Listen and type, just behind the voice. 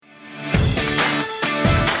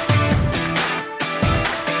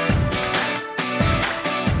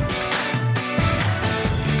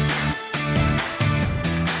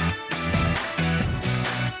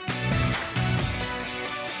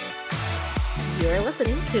You're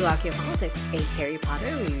listening to Accio Politics, a Harry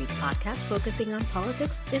Potter reread podcast focusing on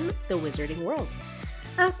politics in the wizarding world.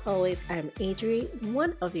 As always, I'm Adri,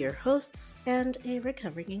 one of your hosts and a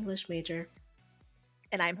recovering English major.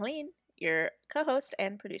 And I'm Helene, your co-host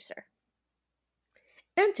and producer.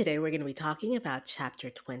 And today we're going to be talking about Chapter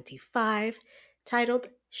 25, titled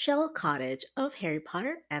Shell Cottage of Harry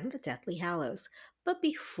Potter and the Deathly Hallows. But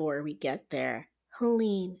before we get there,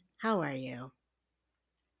 Helene, how are you?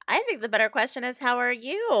 I think the better question is, how are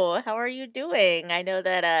you? How are you doing? I know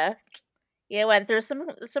that you went through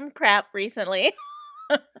some crap recently.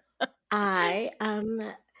 I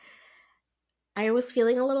was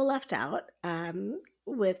feeling a little left out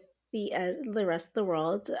with the rest of the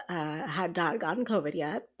world had not gotten COVID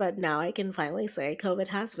yet, but now I can finally say COVID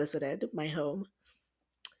has visited my home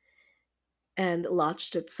and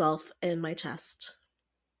lodged itself in my chest,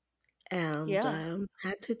 and Yeah.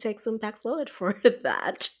 had to take some Paxlovid for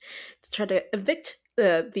that to try to evict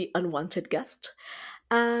the unwanted guest.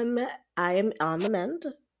 I am on the mend.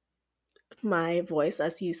 My voice,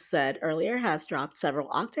 as you said earlier, has dropped several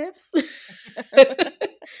octaves.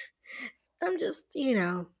 I'm just,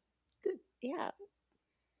 Yeah.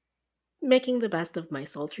 making the best of my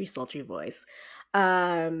sultry voice.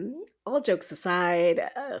 All jokes aside,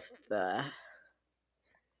 the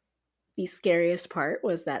scariest part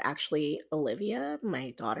was that actually Olivia,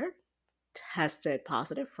 my daughter, tested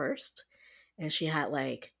positive first, and she had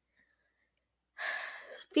like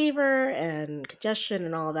fever and congestion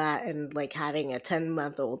and all that, and like having a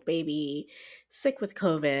 10-month-old baby sick with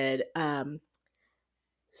COVID,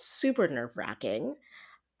 super nerve wracking.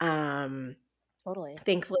 Um, Totally.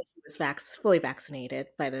 Thankfully, she was fully vaccinated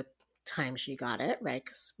by the time she got it, right?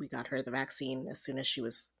 Because we got her the vaccine as soon as she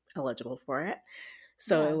was eligible for it.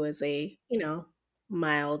 So it Yeah. was a,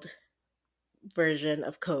 mild version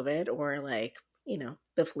of COVID or like,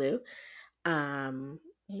 the flu. Um,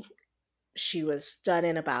 she was done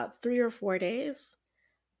in about 3 or 4 days.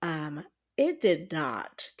 Um, it did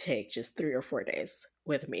not take just 3 or 4 days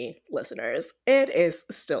with me, listeners. It is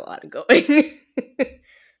still ongoing.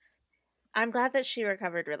 I'm glad that she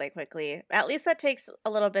recovered really quickly. At least that takes a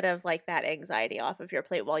little bit of like that anxiety off of your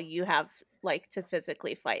plate while you have like to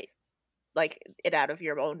physically fight like it out of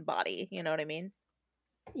your own body. You know what I mean?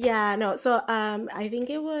 Yeah, no. So I think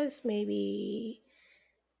it was maybe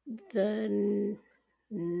the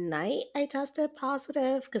night I tested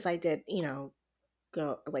positive because I did,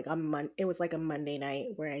 go like on it was like a Monday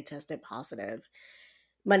night where I tested positive.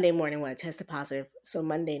 Monday morning when I tested positive. So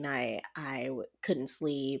Monday night couldn't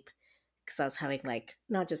sleep because I was having like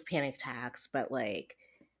not just panic attacks, but like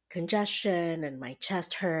congestion and my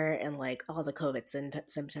chest hurt and like all the COVID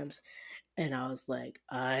symptoms. And I was like,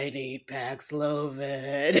 I need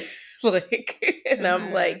Paxlovid. Like, and I'm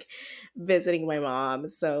Mm-hmm. like visiting my mom.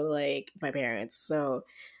 So, like, my parents. So,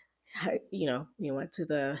 we went to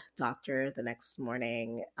the doctor the next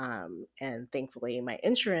morning. And thankfully, my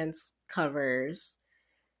insurance covers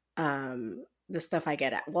the stuff I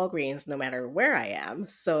get at Walgreens no matter where I am.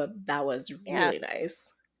 So, that was Yeah, really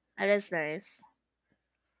nice. that is nice,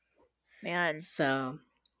 man. So,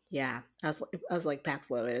 yeah, I was like,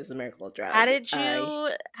 Paxlovid is a miracle How drug. did I you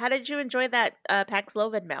how did you enjoy that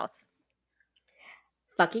Paxlovid mouth?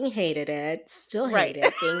 fucking hated it. Still hate Right.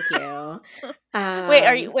 it. Thank you.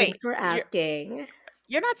 Wait, Thanks for asking.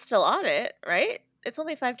 you're not still on it, right? It's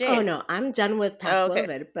only 5 Oh no, days. I'm done with Oh, okay.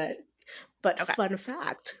 Paxlovid, but Okay.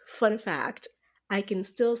 fun fact, I can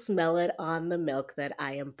still smell it on the milk that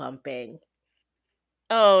I am pumping.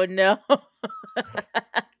 Oh no.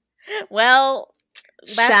 Well,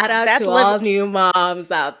 that's Shout out that's to Liv all new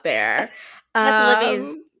moms out there. that's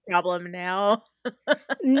Livy's Um, problem now.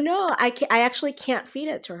 no, I actually can't feed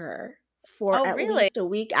it to her for Oh, at really? least a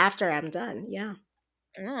week after I'm done. Yeah.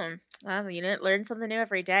 Well, you didn't learn something new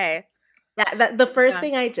every day. The first Yeah.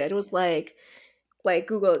 thing I did was like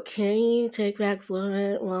Google, can you take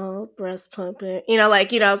Paxlovid while breast pumping?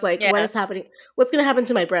 I was like, what Yeah. is happening? What's going to happen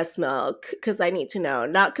to my breast milk? Because I need to know.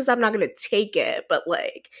 Not because I'm not going to take it, but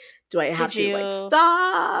like, do I have Did to like you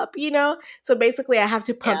stop? So basically, I have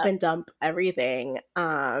to pump Yeah, and dump everything.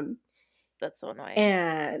 that's so annoying.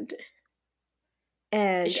 And Is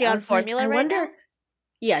and she I on was like, formula I right wonder. now?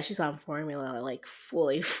 Yeah, she's on formula, like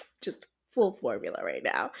fully, just full formula right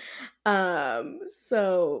now.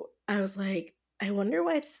 So I was like, I wonder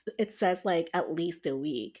why it says like at least a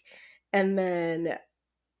week. And then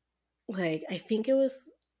like I think it was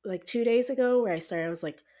like 2 days ago where I was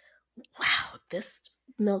like, wow, this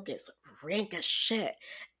milk is rank as shit.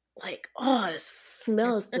 Like, oh, it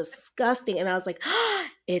smells disgusting. And I was like, oh,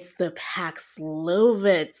 it's the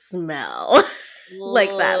Paxlovid smell. Like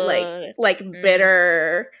that, Ugh. like Mm,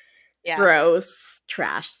 bitter, Yeah. gross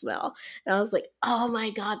trash smell. And I was like, oh my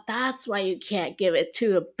God, that's why you can't give it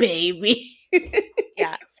to a baby.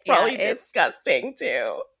 Yeah. It's Yeah. probably It's disgusting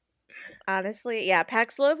too. honestly, yeah,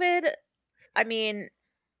 Paxlovid, I mean,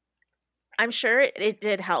 I'm sure it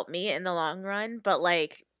did help me in the long run, but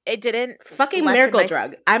like it didn't Fucking lessen miracle my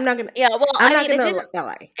drug. yeah, well, I'm I not mean, gonna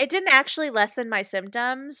lie. it didn't actually lessen my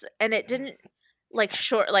symptoms, and it didn't like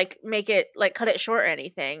short like make it like cut it short or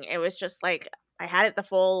anything. It was just like I had it the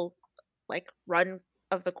full like run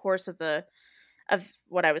of the course of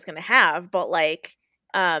what I was going to have, but like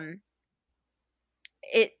um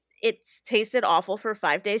it it's tasted awful for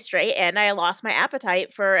 5 days straight, and I lost my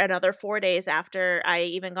appetite for another 4 days after I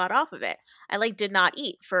even got off of it. I like did not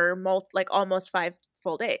eat for like almost 5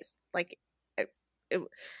 full days. Like it, it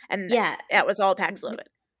and Yeah, that was all Paxlovid.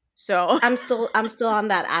 So I'm still on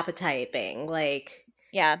that appetite thing.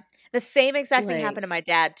 yeah, the same exact thing happened to Like my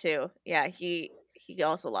dad too. Yeah, he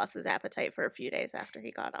also lost his appetite for a few days after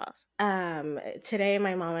he got off. today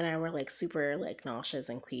my mom and I were like super like nauseous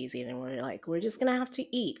and queasy, and we're like, we're just gonna have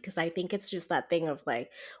to eat because I think it's just that thing of like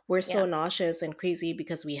we're so Yeah. nauseous and queasy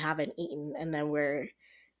because we haven't eaten, and then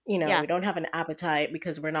Yeah. we don't have an appetite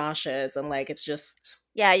because we're nauseous, and like it's just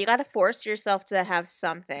Yeah, you got to force yourself to have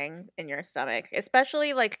something in your stomach,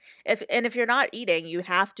 especially like if you're not eating, you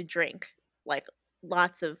have to drink like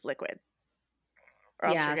lots of liquid or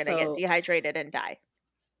else you're yeah. going to get So dehydrated and die.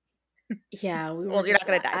 yeah, we were Well, you're not just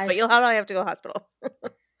going to die, I but you'll probably have to go to the hospital.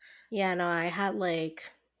 yeah, no, I had like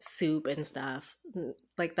soup and stuff.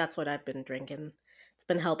 Like that's what I've been drinking. It's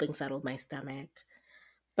been helping settle my stomach.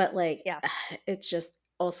 But like Yeah. it's just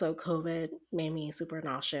also COVID made me super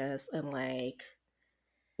nauseous and like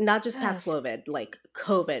not just Paxlovid, like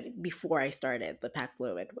COVID before I started the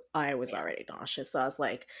Paxlovid, I was Yeah. already nauseous. So I was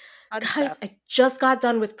like, Fun guys, stuff. I just got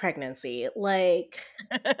done with pregnancy. Like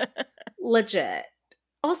legit.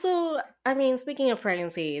 Also, I mean, speaking of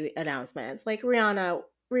pregnancy announcements, like Rihanna,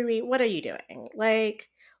 Riri, what are you doing? Like,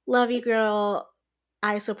 love you, girl.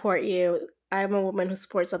 I support you. I'm a woman who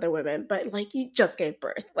supports other women, but like, you just gave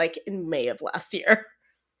birth, like in May of last year.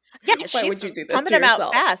 Yeah, Why would she's you do this pumping to them out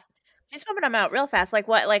yourself? fast. She's pumping them out real fast. Like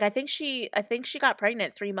what? Like I think she got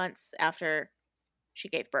pregnant 3 months after she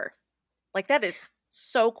gave birth. Like that is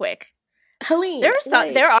so quick. Helene, There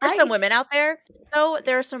like, are some women out there though,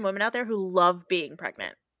 there are some women out there who love being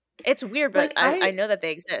pregnant. It's weird, but like, I know that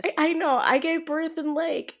they exist. I know I gave birth in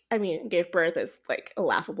like, I mean, gave birth is like a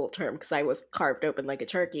laughable term because I was carved open like a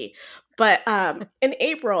turkey, but in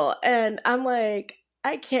April, and I'm like,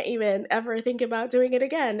 I can't even ever think about doing it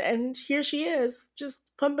again. And here she is, just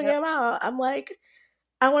pumping Yep. him out. I'm like,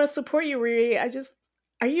 I want to support you, Riri.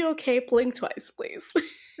 Are you okay pulling twice, please?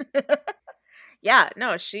 Yeah,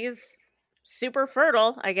 no, she's super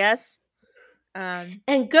fertile, I guess. And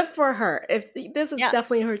good for her. If this is Yeah.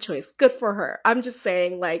 definitely her choice, good for her. I'm just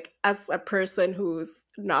saying, like, as a person who's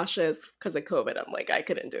nauseous because of COVID, I'm like, I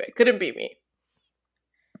couldn't do it. Couldn't be me.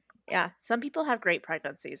 Yeah. Some people have great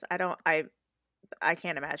pregnancies. I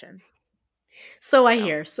can't imagine. So I So,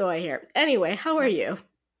 hear. So I hear. Anyway, how are yep. you?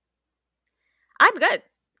 I'm good.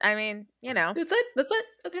 I mean, you know. That's it. That's it.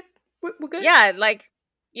 Okay, we're good. Yeah, like,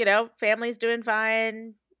 family's doing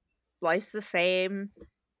fine. Life's the same.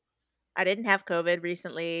 I didn't have COVID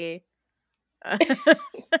recently.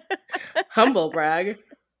 Humble brag.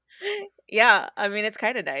 Yeah, I mean it's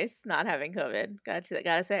kind of nice not having COVID.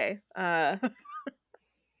 Gotta say. But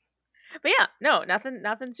yeah, no,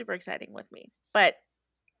 nothing super exciting with me. But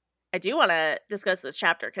I do want to discuss this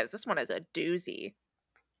chapter because this one is a doozy.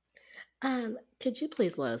 Could you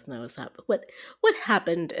please let us know what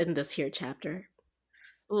happened in this here chapter?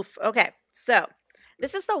 Oof. Okay, so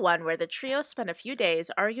this is the one where the trio spent a few days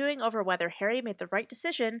arguing over whether Harry made the right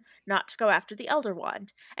decision not to go after the Elder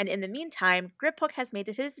Wand, and in the meantime, Griphook has made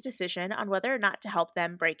it his decision on whether or not to help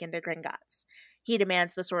them break into Gringotts. He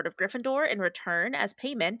demands the Sword of Gryffindor in return as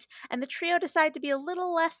payment, and the trio decide to be a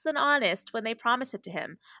little less than honest when they promise it to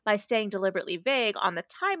him by staying deliberately vague on the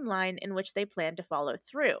timeline in which they plan to follow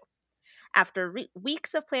through. After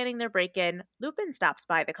weeks of planning their break in, Lupin stops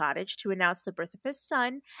by the cottage to announce the birth of his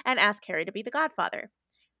son and ask Harry to be the godfather.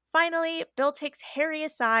 Finally, Bill takes Harry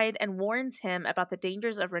aside and warns him about the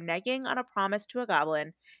dangers of reneging on a promise to a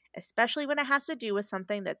goblin, especially when it has to do with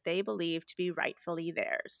something that they believe to be rightfully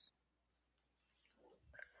theirs.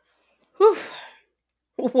 Whew.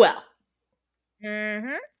 Well,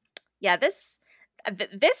 Hmm. Yeah, this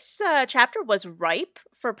chapter was ripe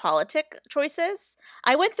for politic choices.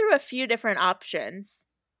 I went through a few different options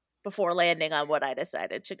before landing on what I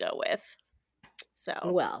decided to go with. So,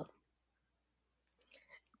 well.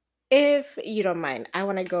 If you don't mind, I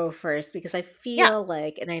want to go first because I yeah. feel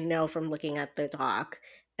like, and I know from looking at the doc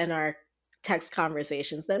in our text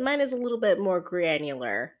conversations that mine is a little bit more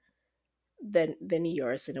granular than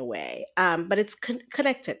yours in a way. But it's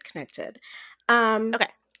connected. Um, Okay.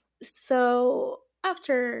 so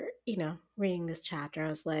after, reading this chapter, I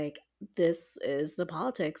was like, this is the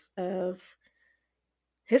politics of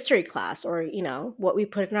history class, or, what we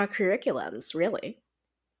put in our curriculums, really.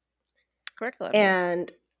 Curriculum, yeah.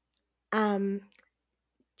 And um,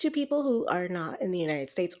 to people who are not in the United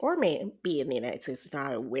States or may be in the United States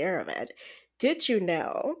not aware of it, did you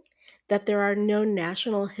know that there are no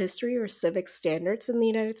national history or civic standards in the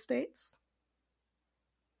United States?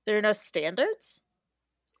 There are no standards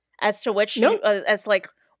as to which you, No, as like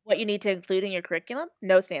what you need to include in your curriculum.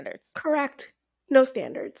 No standards. correct. No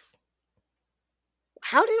standards.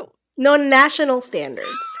 How do No national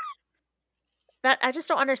standards. that? I just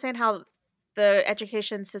don't understand how the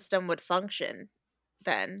education system would function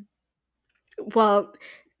then. Well,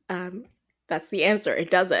 um, that's the answer. It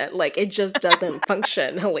doesn't. Like, it just doesn't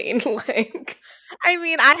function, Helene. Like, I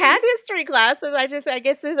mean, I had history classes. I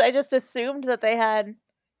just assumed that they had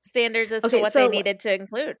standards as to okay, what they so needed to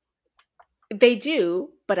include. they do,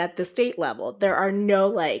 but at the state level, there are no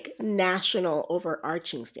like national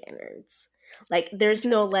overarching standards. Like, there's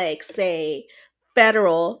no, Interesting. like, say,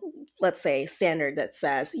 federal, let's say, standard that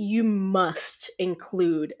says you must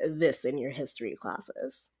include this in your history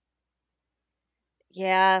classes.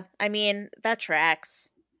 Yeah, I mean, that tracks.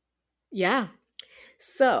 Yeah.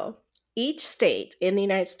 So each state in the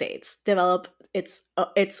United States developed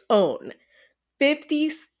its own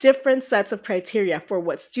 50 different sets of criteria for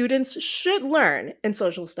what students should learn in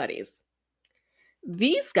social studies.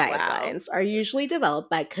 These Wow. guidelines are usually developed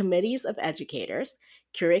by committees of educators,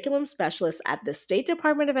 curriculum specialists at the State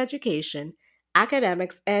Department of Education,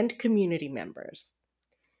 academics, and community members.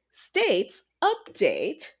 States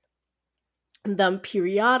update them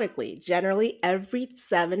periodically, generally every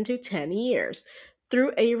 7 to 10 years,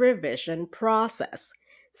 through a revision process.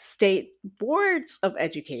 State boards of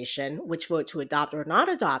education, which vote to adopt or not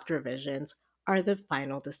adopt revisions, are the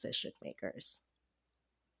final decision makers.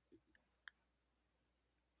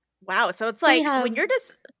 Wow. So it's So we like when have, you're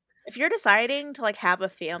just if you're deciding to like have a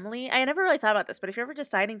family, I never really thought about this, but if you're ever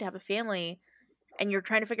deciding to have a family and you're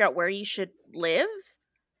trying to figure out where you should live,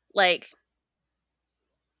 like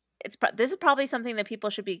this is probably something that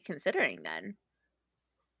people should be considering then.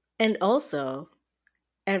 and also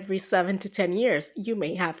every 7 to 10 years, you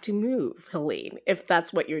may have to move, Helene, if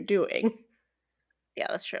that's what you're doing. Yeah,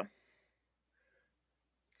 that's true.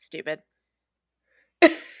 Stupid.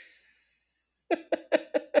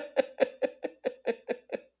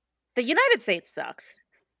 The United States sucks.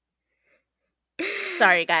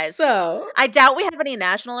 Sorry, guys. So, I doubt we have any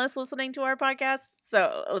nationalists listening to our podcast.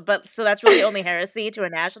 So that's really only heresy to a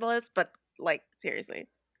nationalist, but like seriously.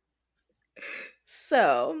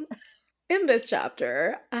 so in this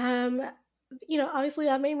chapter, obviously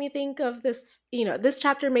that made me think of this, this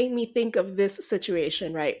chapter made me think of this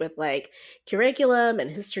situation, right, with like curriculum and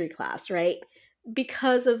history class, right?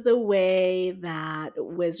 Because of the way that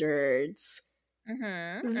wizards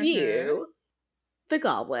Mhm. Mhm. view the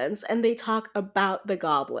goblins, and they talk about the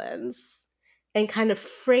goblins and kind of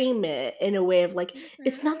frame it in a way of like,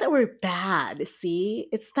 it's not Mhm. that we're bad, see?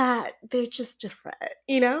 It's that they're just different,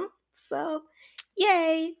 you know? So,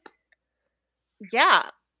 yay. Yeah.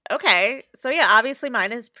 Okay. So yeah, obviously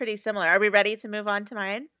mine is pretty similar. Are we ready to move on to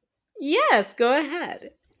mine? Yes, go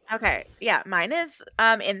ahead. Okay. Yeah, mine is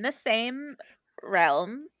in the same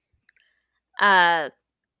realm. Uh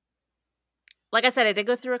like I said, I did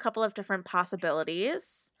go through a couple of different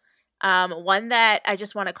possibilities. One that I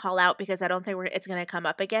just want to call out because I don't think it's going to come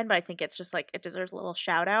up again, but I think it's just like it deserves a little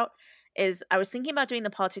shout out. Is I was thinking about doing the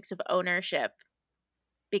politics of ownership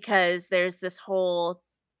because there's this whole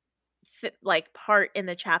like part in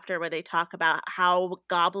the chapter where they talk about how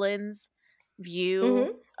goblins view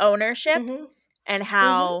Mhm. ownership Mhm. and Mhm.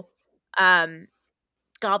 how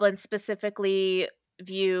goblins specifically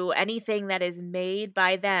view anything that is made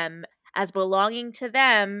by them as belonging to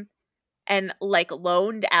them and like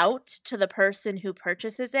loaned out to the person who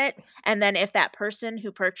purchases it, and then if that person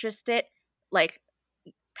who purchased it like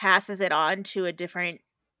passes it on to a different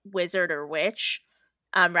wizard or witch,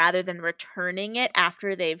 rather than returning it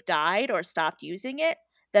after they've died or stopped using it,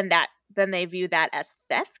 then they view that as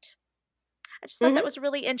theft. I just thought that Mhm. was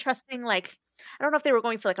really interesting. Like, I don't know if they were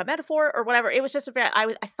going for like a metaphor or whatever. It was just a very,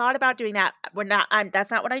 I thought about doing that. We're not,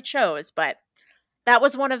 that's not what I chose, but that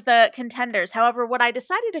was one of the contenders. However, what I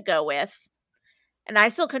decided to go with, and I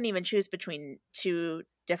still couldn't even choose between two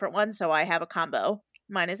different ones, so I have a combo.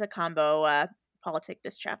 Mine is a combo politic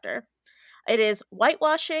this chapter. It is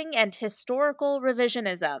whitewashing and historical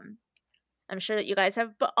revisionism. I'm sure that you guys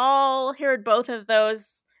have all heard both of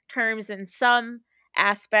those terms in some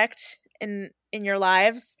aspect in your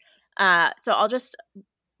lives. So I'll just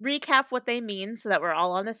recap what they mean so that we're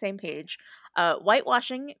all on the same page.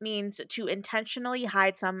 Whitewashing means to intentionally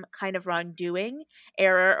hide some kind of wrongdoing,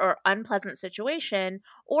 error, or unpleasant situation,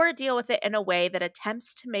 or deal with it in a way that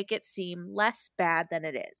attempts to make it seem less bad than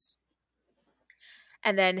it is.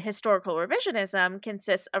 And then historical revisionism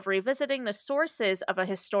consists of revisiting the sources of a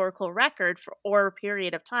historical record or a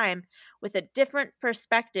period of time with a different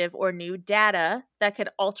perspective or new data that could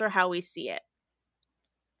alter how we see it.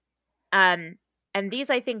 Um, and these,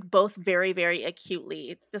 I think, both very, very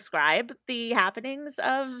acutely describe the happenings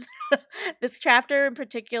of this chapter, in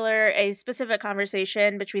particular, a specific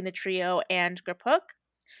conversation between the trio and Griphook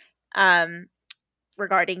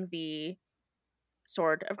regarding the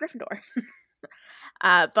Sword of Gryffindor.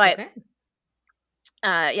 But Okay.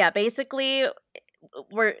 yeah, basically,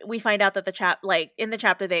 we find out that in the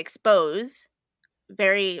chapter they expose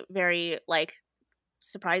very, very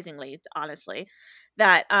surprisingly, honestly,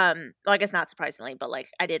 that well, I guess not surprisingly, but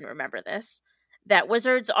I didn't remember this, that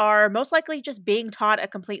wizards are most likely just being taught a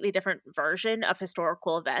completely different version of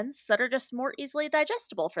historical events that are just more easily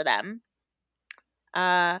digestible for them.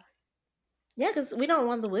 Uh Yeah, because we don't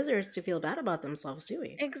want the wizards to feel bad about themselves, do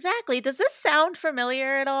we? exactly. Does this sound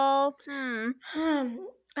familiar at all?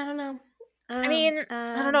 I don't know. I I don't mean, know.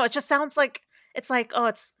 I don't know. It just sounds like it's like, oh,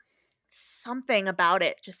 it's something about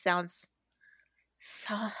it just sounds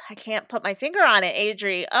so I can't put my finger on it,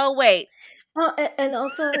 Adri. Oh wait. Oh, and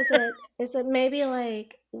also, is it maybe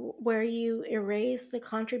like where you erase the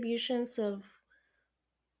contributions of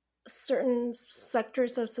certain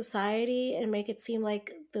sectors of society and make it seem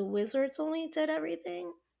like the wizards only did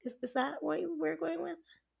everything? Is that what we're going with?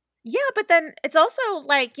 Yeah, but then it's also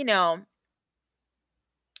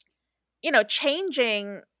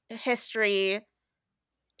changing history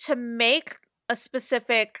to make a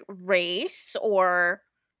specific race or,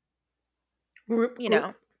 Group, you group,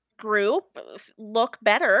 know, group look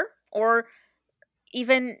better or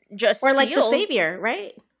even just or like the feel, savior,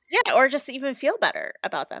 right? yeah, or just even feel better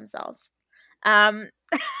about themselves. Um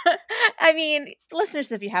I mean,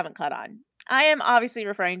 listeners, if you haven't caught on, I am obviously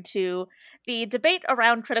referring to the debate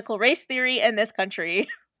around critical race theory in this country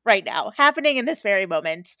right now, happening in this very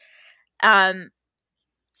moment. Um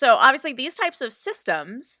So obviously these types of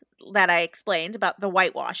systems that I explained about the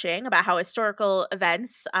whitewashing, about how historical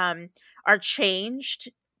events are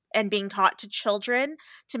changed and being taught to children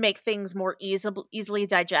to make things more easily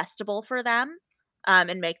digestible for them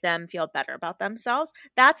and make them feel better about themselves.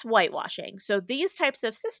 That's whitewashing. So these types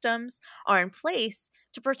of systems are in place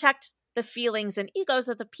to protect the feelings and egos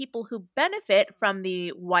of the people who benefit from the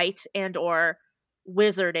white and or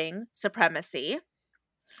wizarding supremacy,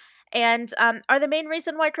 and are the main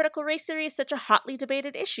reason why critical race theory is such a hotly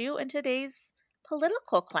debated issue in today's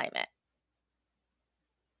political climate.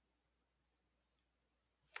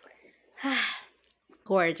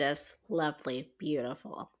 Gorgeous, lovely,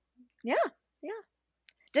 beautiful. Yeah, yeah.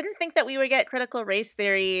 Didn't think that we would get critical race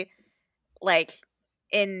theory like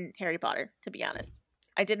in Harry Potter, to be honest.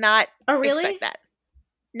 I did not Oh, really? expect that.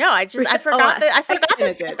 No, I Oh, forgot that I I forgot kind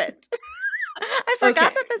this of did. happened. I forgot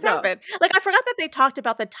Okay, that this no. happened. Like I forgot that they talked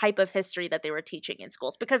about the type of history that they were teaching in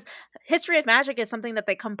schools because history of magic is something that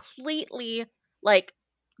they completely like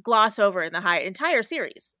gloss over in the entire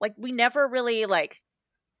series. Like we never really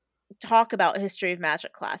talk about history of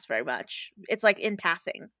magic class very much. It's like in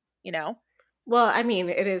passing, you know? Well, I mean,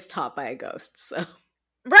 it is taught by a ghost, so.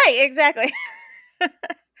 Right, exactly.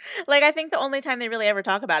 Like I think the only time they really ever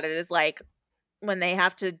talk about it is like when they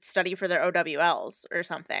have to study for their OWLs or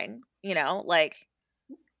something, you know? Like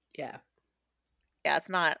Yeah. yeah, it's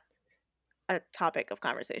not a topic of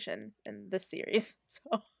conversation in this series.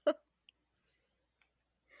 So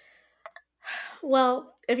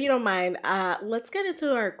Well, if you don't mind, let's get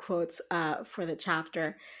into our quotes for the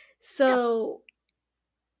chapter. yeah. So,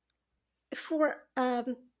 for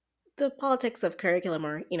the politics of curriculum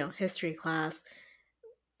or, history class,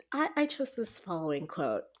 I chose this following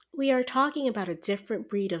quote. "We are talking about a different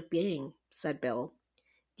breed of being," said Bill.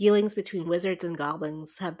 "Dealings between wizards and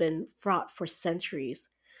goblins have been fraught for centuries.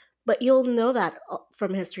 But you'll know that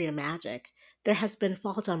from history of magic. There has been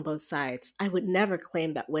fault on both sides. I would never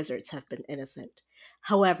claim that wizards have been innocent.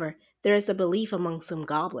 However, there is a belief among some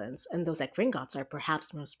goblins, and those at Gringotts are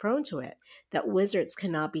perhaps most prone to it, that wizards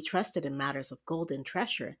cannot be trusted in matters of gold and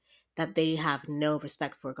treasure, that they have no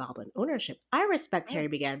respect for goblin ownership." "I respect," Mm, Harry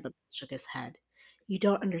began, but shook his head. "You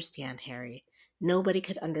don't understand, Harry. Nobody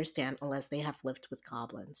could understand unless they have lived with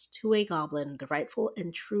goblins. To a goblin, the rightful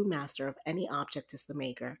and true master of any object is the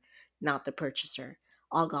maker, not the purchaser.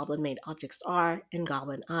 all goblin made objects are, and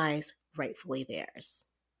goblin eyes rightfully theirs.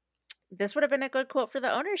 This would have been a good quote for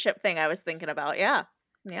the ownership thing I was thinking about. Yeah.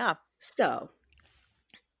 Yeah. So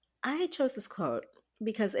I chose this quote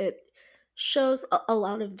because it shows a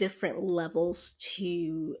lot of different levels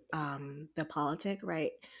to the politic,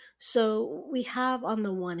 right? So we have on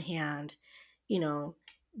the one hand, you know,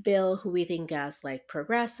 Bill, who we think as like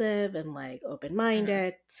progressive and like open Mhm.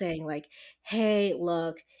 minded, saying like, hey,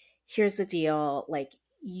 look, here's the deal. Like,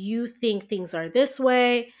 you think things are this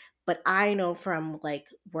way, but I know from like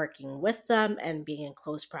working with them and being in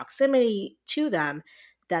close proximity to them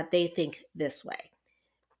that they think this way.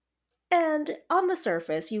 And on the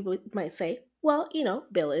surface, might say, well,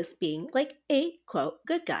 Bill is being like a quote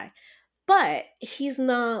good guy. But he's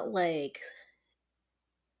not like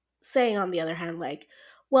saying, on the other hand, like,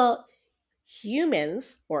 well,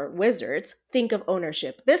 humans or wizards think of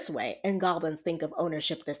ownership this way, and goblins think of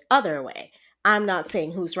ownership this other way. I'm not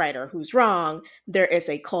saying who's right or who's wrong. There is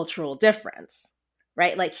a cultural difference,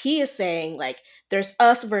 right? Like, he is saying, like, there's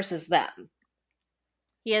us versus them,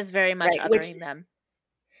 He is very much right? Which othering them.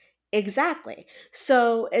 Exactly.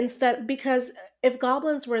 So instead, because if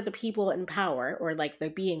goblins were the people in power, or like the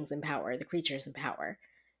beings in power, the creatures in power,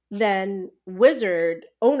 then wizard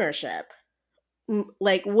ownership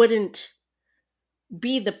like wouldn't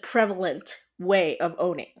be the prevalent way of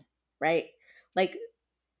owning, right? Like,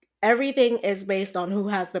 everything is based on who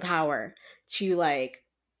has the power to like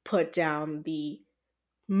put down the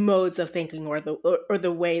modes of thinking, or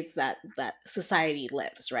the ways that society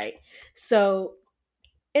lives, right? So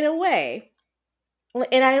in a way,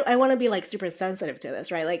 and I want to be like super sensitive to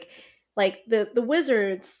this, right? Like the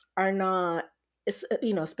wizards are not,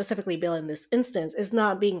 specifically Bill in this instance is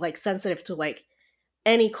not being like sensitive to like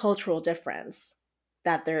any cultural difference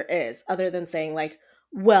that there is, other than saying like,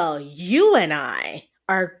 well, you and I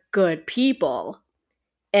are good people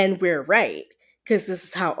and we're right because this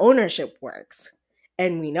is how ownership works,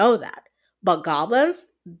 and we know that. But goblins,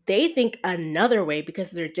 they think another way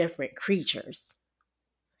because they're different creatures.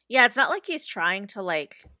 Yeah, it's not like he's trying to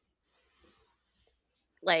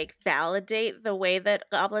validate the way that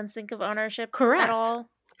goblins think of ownership at Correct. all.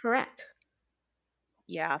 Correct.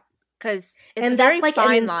 Yeah, cuz it's a And that's very like an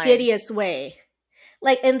fine line. insidious way,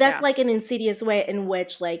 and that's Yeah. like an insidious way in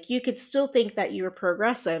which like you could still think that you're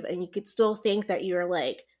progressive, and you could still think that you're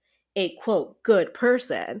like a quote good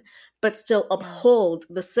person, but still Mhm. uphold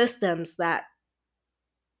the systems that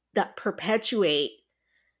perpetuate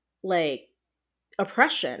like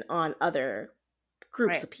oppression on other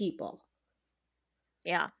groups Right. of people.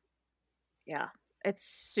 Yeah. Yeah. It's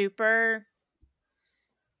super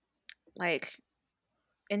like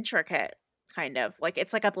intricate kind of. Like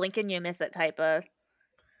it's like a blink and you miss it type of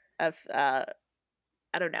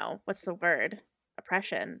I don't know, what's the word?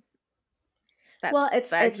 Oppression Well,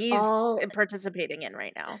 that it's he's all, participating in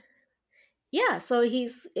right now. yeah, so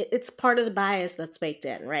it's part of the bias that's baked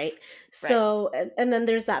in, right? Right. So, and then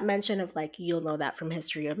there's that mention of like, you'll know that from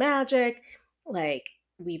History of Magic, like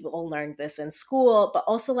we've all learned this in school, but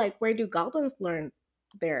also like, where do goblins learn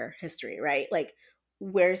their history, right? Like,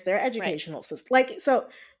 where's their Right. educational system? Like, so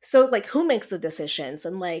like, who makes the decisions,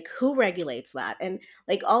 and like who regulates that, and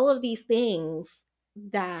like all of these things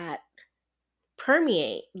that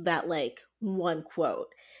permeate that like one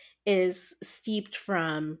quote is steeped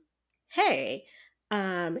from, hey,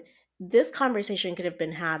 um this conversation could have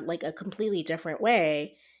been had like a completely different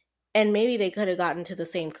way, and maybe they could have gotten to the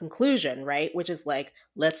same conclusion, right? Which is like,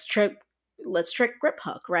 let's trick Grip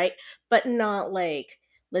Hook, right? But not like,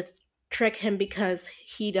 let's trick him because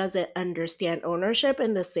he doesn't understand ownership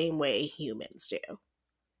in the same way humans do.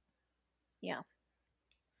 Yeah.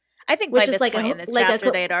 I think by Which is this like point a in this like a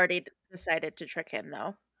chapter they co- had already decided to trick him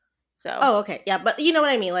though. So, oh, okay, yeah, but you know what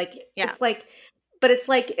I mean, like, yeah. it's like, but it's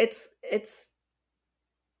like,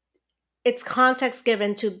 it's context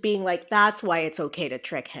given to being like, that's why it's okay to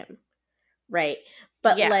trick him, right?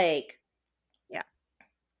 But Yeah. like, Yeah.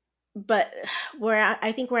 but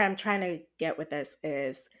I think where I'm trying to get with this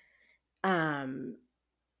is, um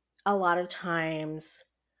a lot of times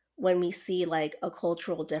when we see like a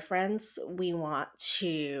cultural difference, we want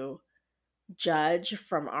to judge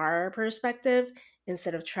from our perspective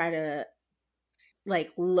instead of try to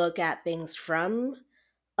like look at things from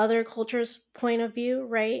other cultures' point of view,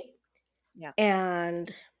 right? Yeah.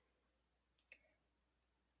 And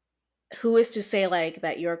who is to say like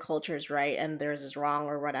that your culture is right and theirs is wrong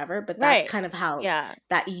or whatever, but that's Right. kind of how Yeah.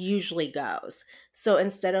 that usually goes. So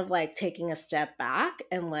instead of like taking a step back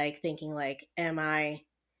and like thinking like, am I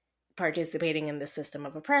participating in the system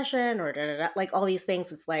of oppression, or da, da, da, like all these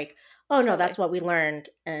things, it's like, oh no, that's Totally. what we learned,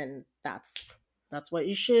 and that's what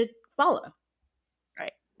you should follow. Right.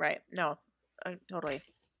 Right. No. Totally.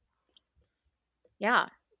 Yeah.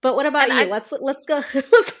 But what about And you? I Let's go.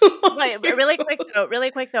 Let's move on Right, to your really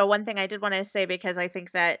quick though, one thing I did want to say, because I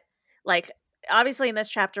think that, like, obviously in this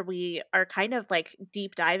chapter we are kind of like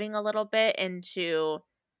deep diving a little bit into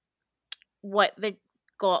what the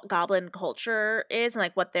goblin culture is, and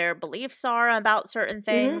like what their beliefs are about certain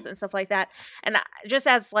Mhm, things and stuff like that. And just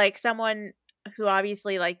as like someone who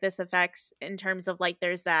obviously like this affects in terms of like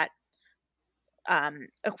there's that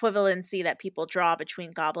equivalency that people draw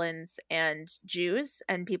between goblins and Jews,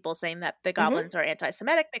 and people saying that the mhm, goblins are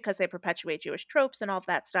anti-Semitic because they perpetuate Jewish tropes and all of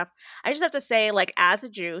that stuff. I just have to say, like, as a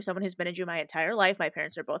Jew, someone who's been a Jew my entire life, my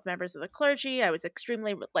parents are both members of the clergy. I was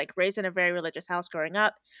extremely like raised in a very religious house growing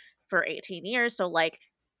up for 18 years, so like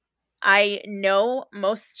I know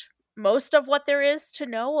most of what there is to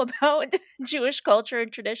know about Jewish culture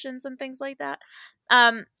and traditions and things like that.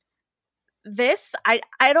 Um, this I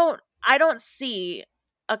don't see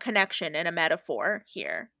a connection and a metaphor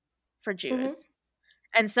here for mhm, Jews.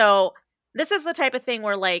 And so this is the type of thing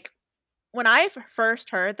where like when I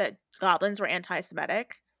first heard that goblins were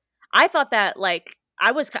anti-Semitic, I thought that like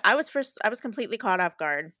I was completely caught off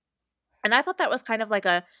guard. And I thought that was kind of like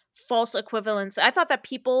a false equivalence. I thought that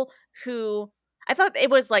people who I thought it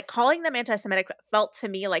was like calling them anti-Semitic felt to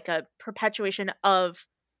me like a perpetuation of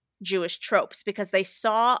Jewish tropes, because they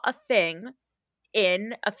saw a thing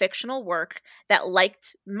in a fictional work that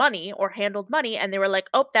liked money or handled money, and they were like,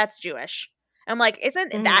 "Oh, that's Jewish." I'm like,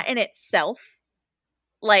 isn't mhm, that in itself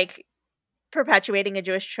like perpetuating a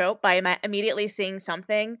Jewish trope by immediately seeing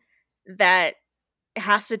something that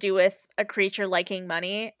has to do with a creature liking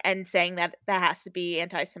money and saying that that has to be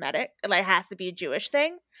anti-Semitic, like has to be a Jewish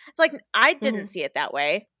thing? It's like I didn't mhm. see it that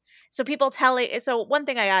way. So people telling so one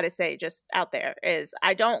thing I gotta say just out there is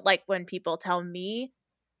I don't like when people tell me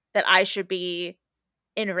that I should be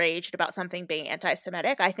enraged about something being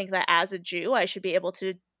anti-Semitic. I think that as a Jew, I should be able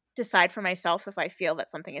to decide for myself if I feel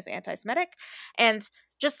that something is anti-Semitic. And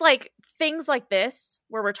just like things like this,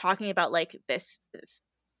 where we're talking about like this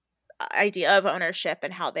idea of ownership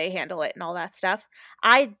and how they handle it and all that stuff,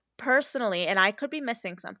 I personally, and I could be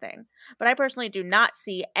missing something, but I personally do not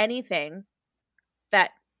see anything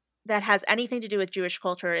that has anything to do with Jewish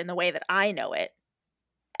culture in the way that I know it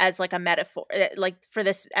as like a metaphor, like for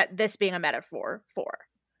this being a metaphor for.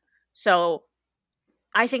 So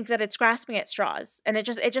I think that it's grasping at straws, and it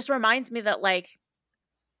just reminds me that like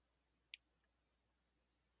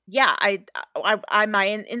yeah, I my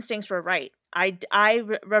instincts were right.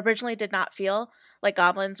 Originally did not feel like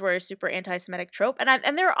goblins were a super anti-Semitic trope,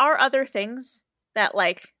 and there are other things that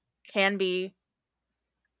like can be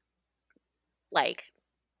like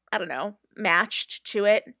I don't know matched to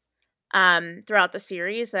it throughout the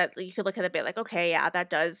series, that you could look at it a bit like, okay, yeah, that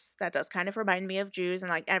does kind of remind me of Jews and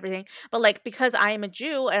like everything. But like because I am a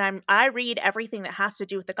Jew and I read everything that has to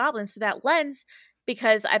do with the goblins through that lens,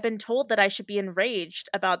 because I've been told that I should be enraged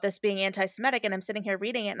about this being anti-Semitic, and I'm sitting here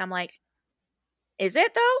reading it and I'm like, is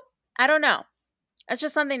it though? I don't know. It's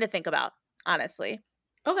just something to think about, honestly.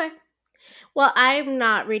 Okay. Well, I'm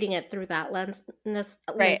not reading it through that lens,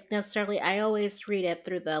 Right. like necessarily. I always read it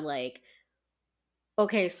through the like,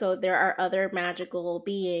 okay, so there are other magical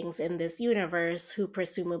beings in this universe who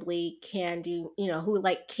presumably can do, who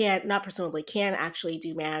like can not presumably can actually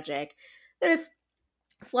do magic. There's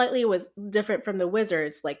slightly was different from the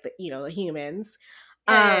wizards, like the humans,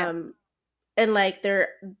 Yeah, yeah, yeah. um, and like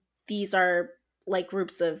these are like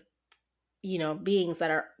groups of beings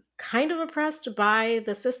that are kind of oppressed by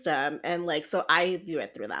the system, and like so I view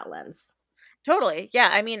it through that lens. Totally. Yeah,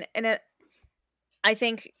 I mean, I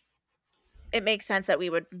think it makes sense that we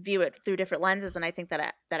would view it through different lenses, and I think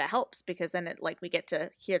that it helps, because then it like we get to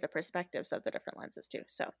hear the perspectives of the different lenses too.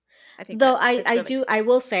 So I think Though that I is I really do cool. I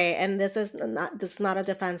will say, and this is not a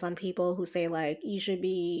defense on people who say like you should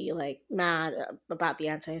be like mad about the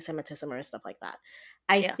anti-Semitism or stuff like that.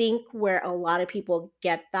 I Yeah. think where a lot of people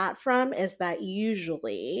get that from is that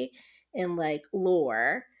usually in like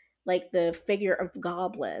lore, like the figure of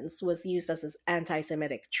goblins was used as an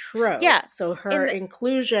anti-Semitic trope. Yeah. So her In the,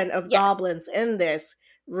 inclusion of yes. goblins in this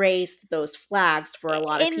raised those flags for a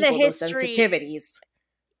lot of In the people, those history, sensitivities.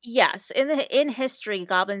 yes. In history,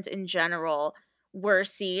 goblins in general were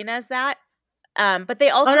seen as that. But they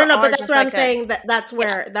Oh, also no, no, but are that's just what I'm like a saying, that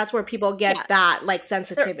yeah, that's where people yeah. get that, like,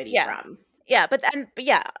 They're sensitivity yeah. from. Yeah, but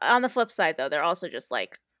yeah, on the flip side though, they're also just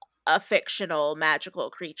like a fictional magical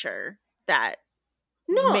creature that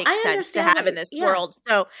No, makes I sense to understand have in what this yeah. world.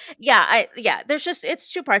 So yeah, there's just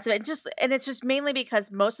it's two parts of it. It's just mainly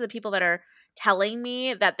because most of the people that are telling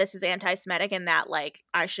me that this is anti-Semitic and that like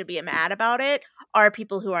I should be mad about it are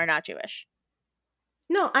people who are not Jewish.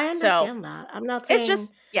 No, I So understand that. I'm not it's saying,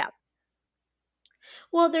 just, yeah,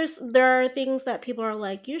 well, there are things that people are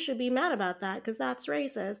like, you should be mad about that because that's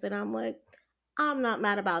racist, and I'm like, I'm not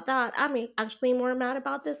mad about that. Actually more mad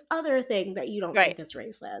about this other thing that you don't right. think is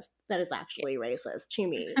racist that is Yeah, actually racist to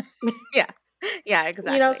me. yeah, yeah, So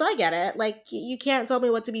exactly. I get it. Like, you can't tell me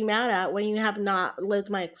what to be mad at when you have not lived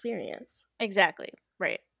my experience. Exactly,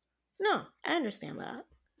 right. No, I understand that.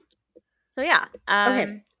 So yeah,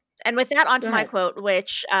 Okay, and with that, go onto my ahead. quote,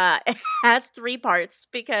 which has three parts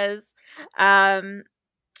because um,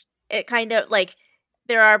 it kind of like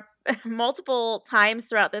there are multiple times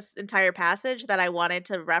throughout this entire passage that I wanted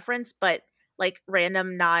to reference, but like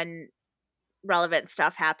random non relevant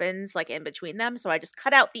stuff happens like in between them. So I just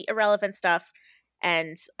cut out the irrelevant stuff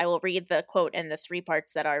and I will read the quote and the three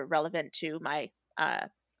parts that are relevant to my uh,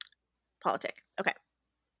 politic. Okay.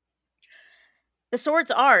 The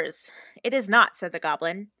sword's ours. It is not, said the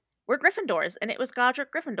goblin. We're Gryffindors, and it was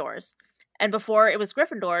Godric Gryffindor's. And before it was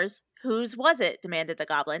Gryffindor's, whose was it? Demanded the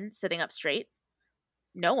goblin, sitting up straight.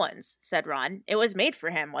 No one's, said Ron. It was made for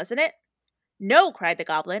him, wasn't it? No, cried the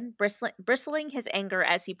goblin, bristling his anger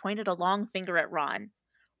as he pointed a long finger at Ron.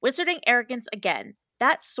 Wizarding arrogance again.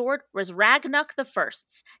 That sword was Ragnuk the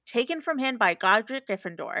First's, taken from him by Godric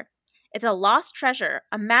Gryffindor. It's a lost treasure,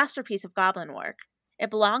 a masterpiece of goblin work. It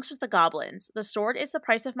belongs with the goblins. The sword is the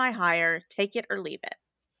price of my hire. Take it or leave it.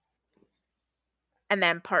 And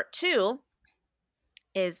then part two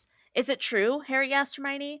is it true? Harry asked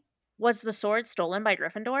Hermione. Was the sword stolen by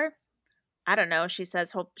Gryffindor? I don't know, she said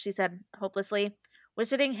hopelessly.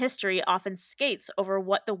 Wizarding history often skates over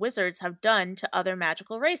what the wizards have done to other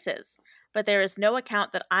magical races, but there is no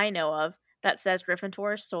account that I know of that says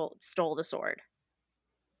Gryffindor stole the sword.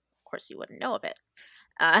 Of course, you wouldn't know of it.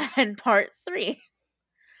 And part three.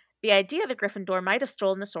 The idea that Gryffindor might have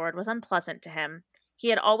stolen the sword was unpleasant to him. He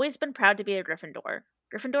had always been proud to be a Gryffindor.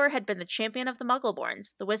 Gryffindor had been the champion of the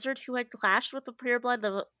Muggleborns, the wizard who had clashed with the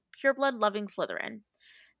pureblood loving Slytherin.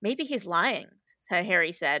 Maybe he's lying,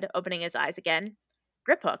 Harry said, opening his eyes again.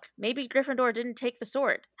 Griphook, maybe Gryffindor didn't take the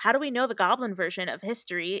sword. How do we know the goblin version of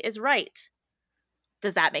history is right?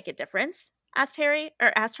 Does that make a difference? Asked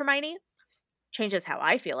Hermione. Changes how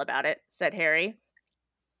I feel about it, said Harry.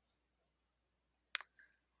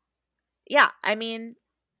 Yeah, I mean,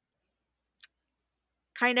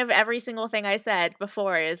 kind of every single thing I said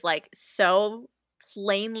before is like so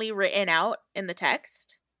plainly written out in the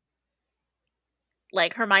text.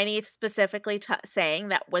 Like Hermione specifically saying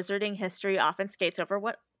that wizarding history often skates over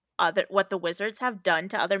what the wizards have done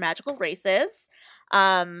to other magical races.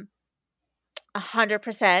 100%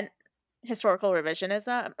 historical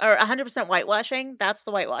revisionism or 100% whitewashing. That's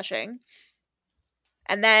the whitewashing.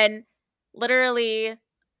 And then literally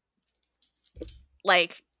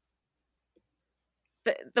like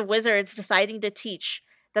the wizards deciding to teach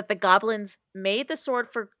that the goblins made the sword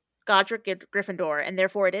for Godric Gryffindor and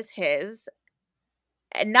therefore it is his,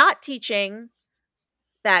 and not teaching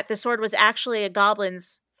that the sword was actually a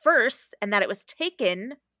goblin's first and that it was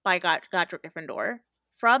taken by Godric Gryffindor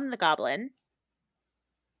from the goblin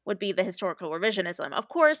would be the historical revisionism. Of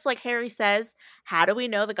course, like Harry says, how do we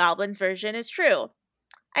know the goblin's version is true?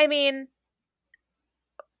 I mean,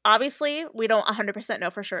 obviously, we don't 100% know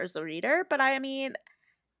for sure as the reader, but I mean,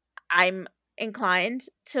 I'm inclined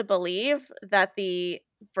to believe that the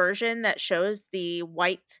version that shows the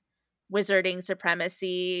white wizarding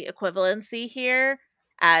supremacy equivalency here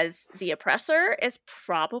as the oppressor is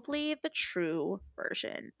probably the true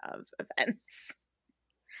version of events.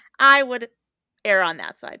 I would err on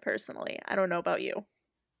that side personally. I don't know about you.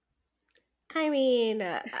 I mean,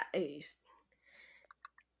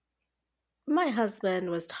 my husband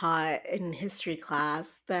was taught in history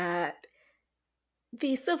class that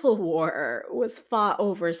the Civil War was fought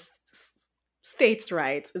over states'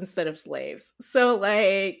 rights instead of slaves. So,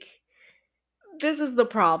 like, this is the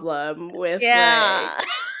problem with, like, Yeah.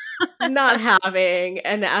 not having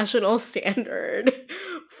a national standard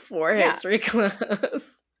for Yeah. history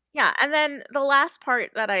class. Yeah, and then the last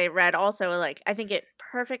part that I read also, like, I think it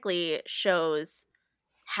perfectly shows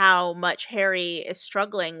how much Harry is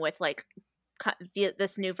struggling with, like,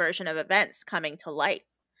 this new version of events coming to light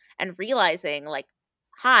and realizing, like,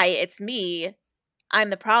 hi, it's me. I'm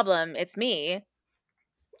the problem. It's me.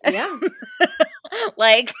 Yeah.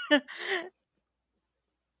 Like,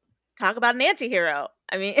 talk about an anti-hero.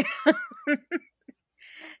 I mean,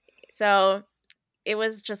 so it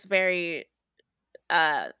was just very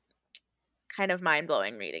uh kind of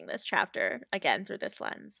mind-blowing reading this chapter again through this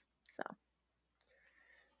lens. So,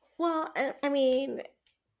 Well, I mean,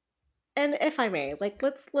 and if I may, like,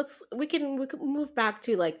 we can move back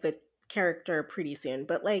to like the character pretty soon,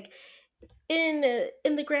 but like in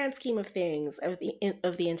the grand scheme of things of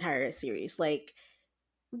the entire series, like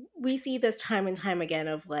we see this time and time again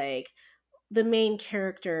of like the main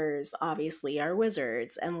characters obviously are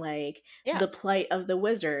wizards, and like Yeah. the plight of the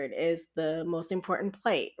wizard is the most important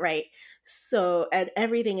plight, right? So, and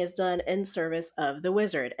everything is done in service of the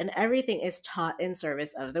wizard, and everything is taught in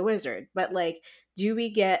service of the wizard. But like, do we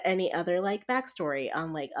get any other like backstory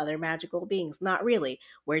on like other magical beings? Not really.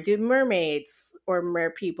 Where do mermaids or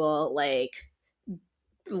mer people like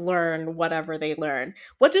learn whatever they learn?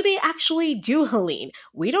 What do they actually do, Helene?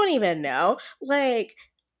 We don't even know. Like,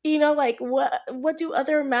 like what do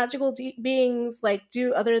other magical beings like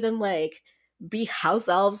do other than like be house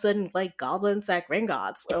elves and like goblins at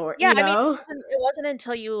Gringotts, or Yeah, I mean, it wasn't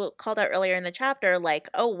until you called out earlier in the chapter, like,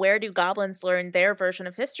 "Oh, where do goblins learn their version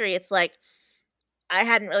of history?" It's like, I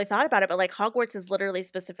hadn't really thought about it, but, like, Hogwarts is literally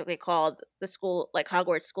specifically called the school like,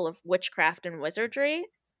 Hogwarts School of Witchcraft and Wizardry,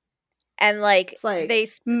 and, like, it's like they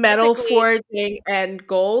metal specifically forging and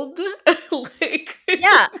gold. Like,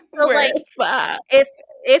 Yeah, so, where like, is that? if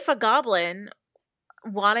if a goblin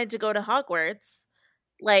wanted to go to Hogwarts,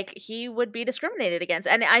 like, he would be discriminated against,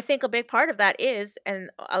 and I think a big part of that is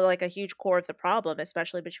like, a huge core of the problem,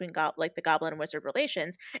 especially between the goblin and wizard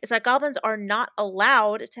relations, is that goblins are not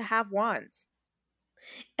allowed to have wands.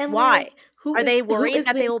 And Why? like, Are they who worried is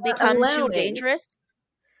that the they will not become too allowing? dangerous?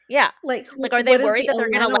 Yeah. Like, Like, are they what is worried the that they're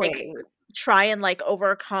gonna, like, allowing? try and, like,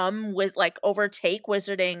 overtake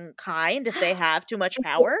wizarding kind if they have too much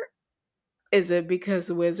power? Is it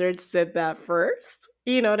because wizards did that first?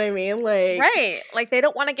 You know what I mean? Like, Right. Like, they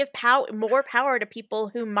don't wanna give more power to people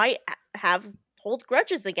who might have hold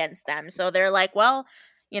grudges against them, so they're like, "Well,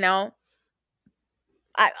 you know."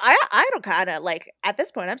 I don't kinda like, at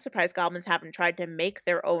this point, I'm surprised goblins haven't tried to make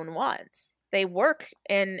their own wands. They work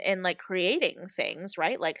in, like, creating things,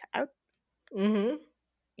 right? Like, hmm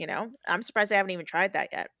I'm surprised they haven't even tried that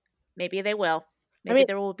yet. Maybe they will. I Maybe mean,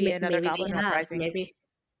 there will be another maybe goblin they have. uprising.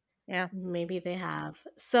 Yeah. Maybe they have.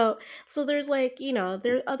 So there's like,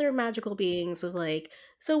 there are other magical beings of like,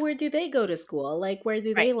 so where do they go to school? Like, where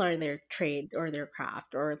do Right. they learn their trade or their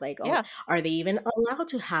craft? Or like, oh, Yeah. are they even allowed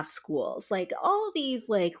to have schools? Like all these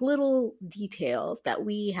like little details that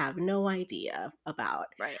we have no idea about.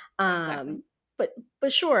 Right. Exactly. Um,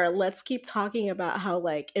 but sure, let's keep talking about how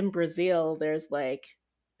like in Brazil there's like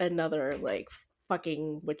another like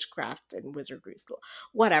fucking witchcraft and wizardry school.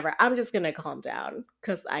 Whatever. I'm just gonna calm down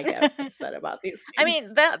because I get upset about these I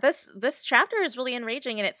mean, things. that this chapter is really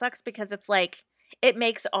enraging, and it sucks because it's like it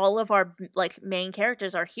makes all of our like main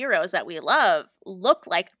characters, our heroes that we love, look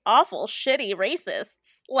like awful shitty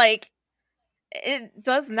racists. Like, it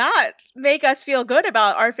does not make us feel good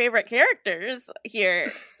about our favorite characters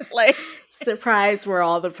here. Like, Surprise, we're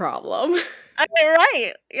all the problem. I mean,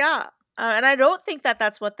 right. Yeah. And I don't think that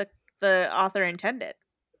that's what the author intended.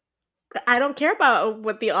 I don't care about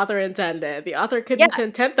what the author intended. The author could Yeah.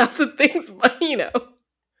 intend 10,000 things, but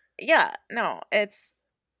Yeah. No, it's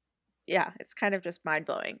kind of just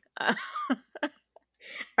mind-blowing.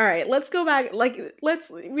 All right, let's go back. Like,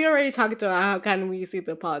 we already talked about how kind of we see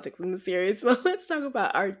the politics in the series, but let's talk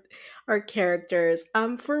about our characters.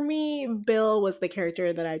 For me, Bill was the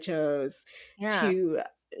character that I chose Yeah. to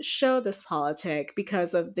show this politic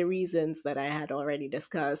because of the reasons that I had already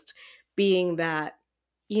discussed, being that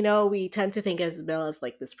we tend to think as Bill as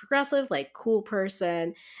like this progressive, like cool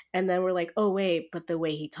person, and then we're like, oh wait, but the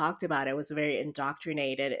way he talked about it was very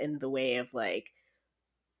indoctrinated in the way of like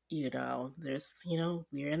there's,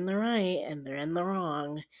 we're in the right and they're in the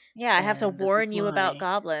wrong. Yeah, I have to And this warn is you about why.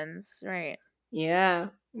 goblins, right. Yeah.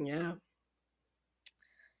 Yeah.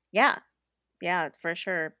 Yeah, yeah, for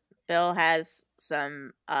sure. Bill has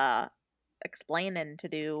some, explaining to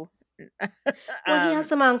do. Well, he has Um,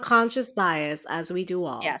 some unconscious bias, as we do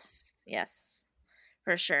all. yes, yes,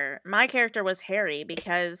 for sure. My character was Harry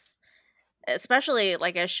because especially,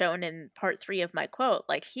 like, as shown in part 3 of my quote,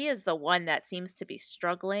 like, he is the one that seems to be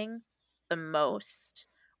struggling the most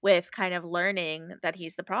with kind of learning that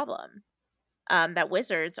he's the problem, that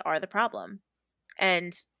wizards are the problem,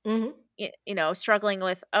 and Hmm. struggling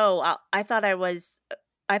with, "Oh, I thought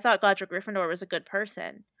Godric Gryffindor was a good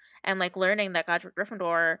person," and, like, learning that Godric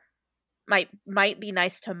Gryffindor might be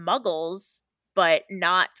nice to muggles, but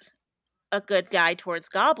not a good guy towards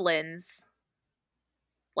goblins,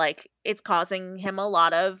 like, it's causing him a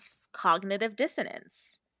lot of cognitive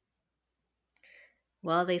dissonance,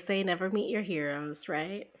 Well, they say never meet your heroes,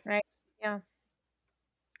 right? right? Yeah.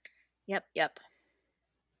 Yep, yep.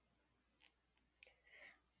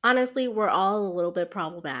 Honestly, we're all a little bit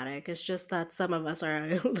problematic. It's just that some of us are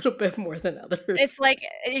a little bit more than It's others. like,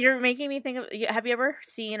 you're making me think of have you ever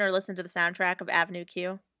seen or listened to the soundtrack of Avenue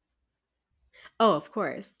Q? Oh, of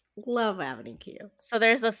course. Love Avenue Q. So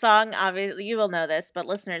there's a song, obviously you will know this, but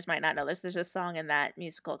listeners might not know this. There's a song in that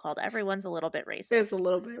musical called "Everyone's a Little Bit It's a Racist,"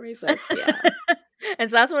 little bit racist, yeah. and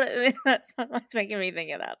so that's what that's what's making me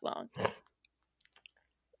think of that song.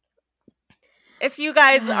 If you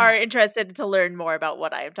guys are interested to learn more about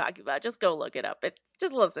what I am talking about, just go look it up. It's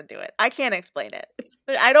just listen to it. I can't explain it. it's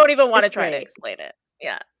I don't even want to it's try to great. explain it.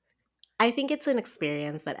 Yeah, I think it's an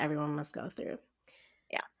experience that everyone must go through.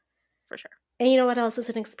 yeah, for sure. And you know what else is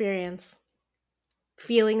an experience?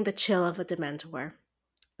 Feeling the chill of a Dementor.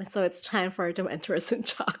 And so it's time for our Dementors and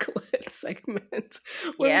Chocolate segment,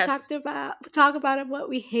 where Yes. we talk about what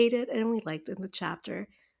we hated and we liked in the chapter.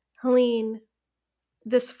 Helene,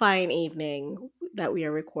 this fine evening that we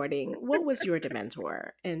are recording, what was your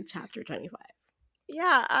Dementor in chapter 25?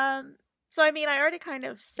 Yeah. So I mean, I already kind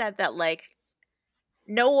of said that like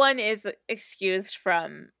no one is excused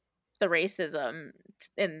from the racism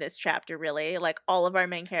in this chapter really. Like all of our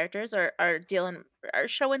main characters are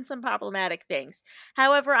showing some problematic things.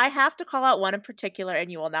 However, I have to call out one in particular,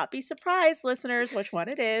 and you will not be surprised, listeners, which one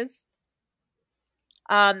it is.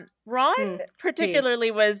 Ron Gee. particularly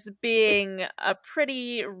was being a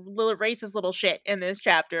pretty little racist little shit in this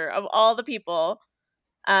chapter of all the people.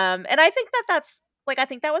 And I think that's like I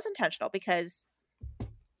think that was intentional because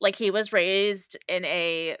like he was raised in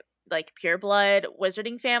a like pure blood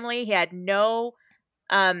wizarding family. He had no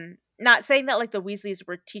not saying that like the Weasleys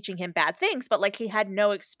were teaching him bad things, but like he had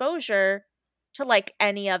no exposure to like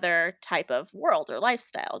any other type of world or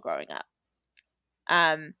lifestyle growing up.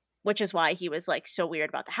 Um which is why he was like so weird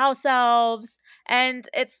about the house elves, and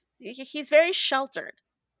he's very sheltered.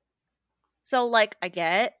 So like I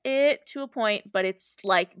get it to a point, but it's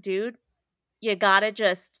like dude, you got to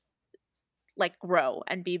just like grow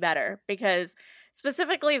and be better, because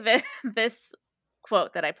specifically this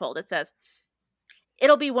quote that I pulled, it says,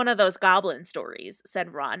 "It'll be one of those goblin stories,"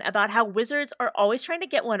 said Ron, "about how wizards are always trying to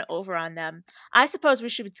get one over on them. I suppose we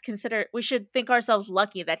should think ourselves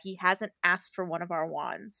lucky that he hasn't asked for one of our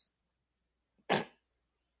wands."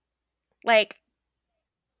 Like,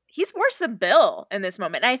 he's worse than Bill in this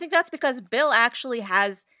moment. And I think that's because Bill actually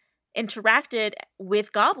has interacted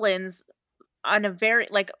with goblins on a very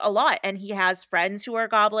like a lot, and he has friends who are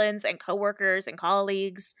goblins and coworkers and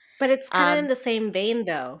colleagues. But it's kind of in Um the same vein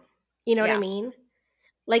though. You know what I yeah. mean?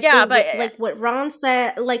 Like Yeah, but like what Ron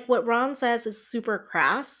said, like what Ron says is super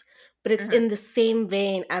crass, but it's mhm. in the same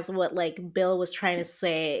vein as what like Bill was trying to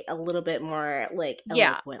say a little bit more like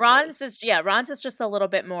Yeah, eloquently. Ron's is just a little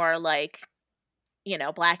bit more like,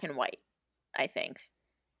 black and white, I think.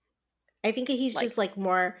 I think he's Like just like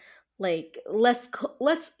more like less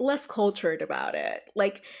cultured about it.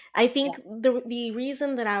 Like I yeah. think the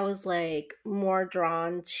reason that I was like more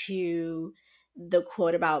drawn to the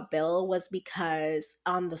quote about Bill was because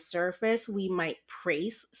on the surface we might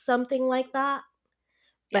praise something like that,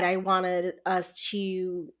 but Yeah. I wanted us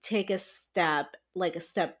to take a step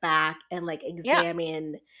back and like Yeah.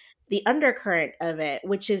 examine the undercurrent of it,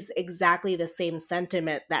 which is exactly the same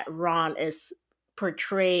sentiment that Ron is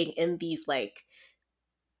portraying in these like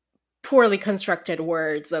poorly constructed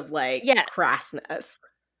words of like Yes. crassness.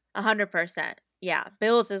 100%. Yeah.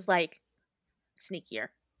 Bill's is like sneakier.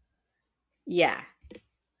 Yeah.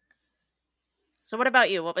 So what about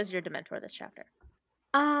you? What was your Dementor this chapter?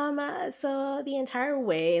 So the entire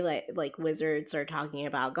way like wizards are talking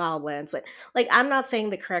about goblins, like I'm not saying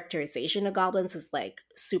the characterization of goblins is like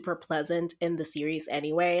super pleasant in the series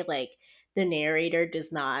anyway. Like the narrator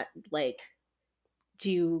does not like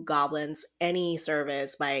do goblins any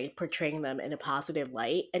service by portraying them in a positive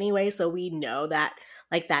light anyway, so we know that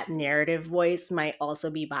like that narrative voice might also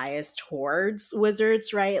be biased towards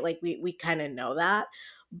wizards, right? Like we kind of know that,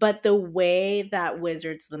 but the way that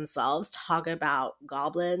wizards themselves talk about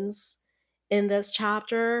goblins in this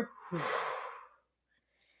chapter,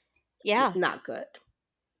 Yeah. not good,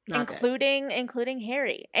 not good. Including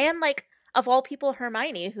Harry. And like of all people,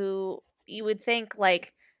 Hermione, who you would think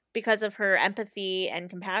like because of her empathy and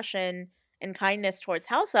compassion and kindness towards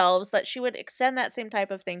house elves that she would extend that same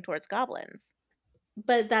type of thing towards goblins.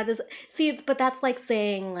 But that is, see, but that's like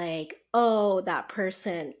saying like, oh, that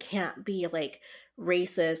person can't be like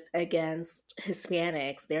racist against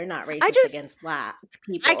Hispanics. They're not I racist just against black I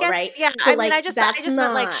people, guess right? yeah, So I mean like I that's just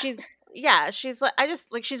meant like not. she's like I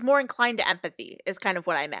just like she's more inclined to empathy is kind of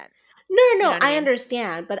what I meant. No, no, You know no, what I I mean?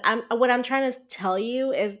 understand, but I'm what I'm trying to tell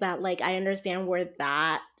you is that like I understand where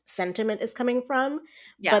that sentiment is coming from,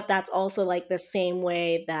 Yeah. but that's also like the same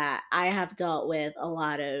way that I have dealt with a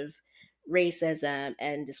lot of racism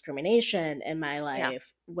and discrimination in my Yeah.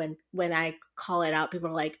 life. When I call it out, people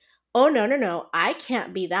are like, "Oh no, no, no, I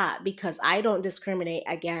can't be that because I don't discriminate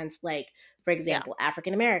against like For Yeah. example,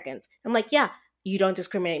 African Americans. I'm like, yeah, you don't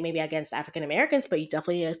discriminate maybe against African Americans, but you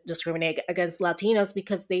definitely discriminate against Latinos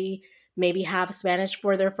because they maybe have Spanish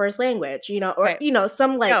for their first language, or Right.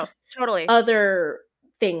 some No, like totally. other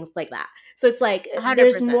things like that. So it's like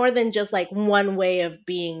there's 100%. more than just like one way of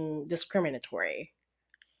being discriminatory.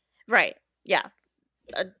 Right. Yeah.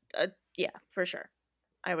 Uh, yeah, for sure.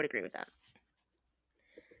 I would agree with that.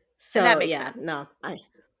 And that So makes yeah, sense. no,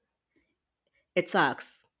 it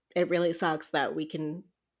sucks. It really sucks that we can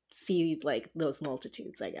see like those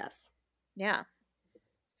multitudes, I guess. Yeah.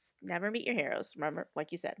 Never meet your heroes. Remember,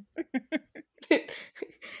 like you said.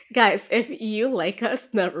 Guys, if you like us,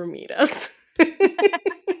 never meet us.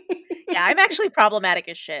 Yeah, I'm actually problematic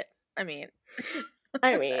as shit. I mean,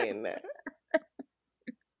 I mean,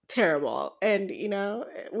 terrible. And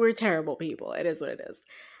we're terrible people. It is what it is.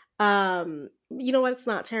 You know what's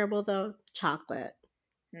not terrible though? Chocolate.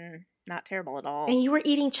 not terrible at all. And you were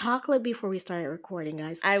eating chocolate before we started recording,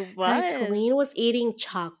 guys. I Guys, was. Helene was eating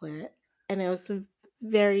chocolate and it was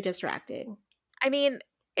very distracting. I mean, It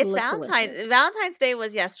it's looked Valentine's. delicious. Valentine's Day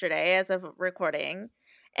was yesterday as of recording.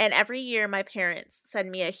 And every year my parents send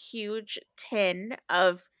me a huge tin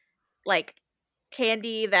of like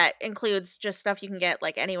candy that includes just stuff you can get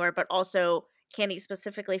like anywhere, but also candy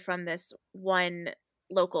specifically from this one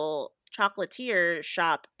local chocolatier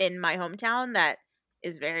shop in my hometown that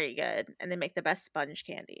is very good, and they make the best sponge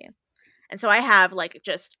candy. And so I have like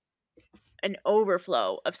just an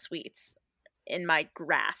overflow of sweets in my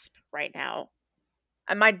grasp right now.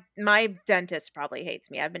 And my dentist probably hates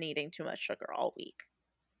me. I've been eating too much sugar all week.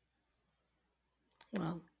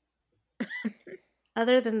 Well,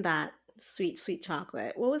 other than that, sweet, sweet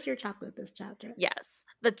chocolate. What was your chocolate this chapter? Yes.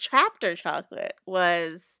 The chapter chocolate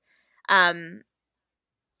was um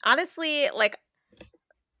honestly like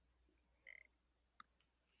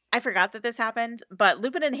I forgot that this happened, but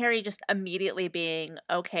Lupin and Harry just immediately being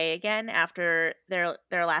okay again after their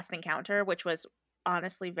last encounter, which was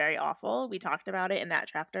honestly very awful. We talked about it in that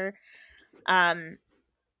chapter. Um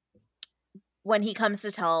when he comes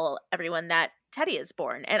to tell everyone that Teddy is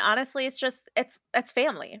born. And honestly, it's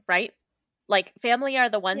family, right? Like family are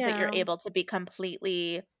the ones that you're Yeah. able to be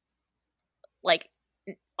completely like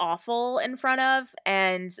awful in front of,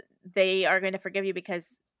 and they are going to forgive you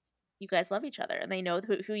because you guys love each other and they know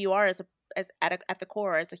who you are at the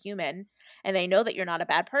core as a human, and they know that you're not a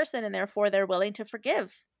bad person, and therefore they're willing to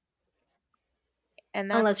forgive.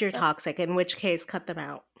 And Unless you're that's toxic, in which case, cut them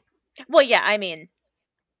out. well, yeah, I mean,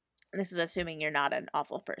 this is assuming you're not an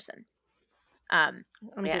awful person. I'm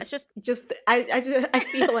Yeah, it's just I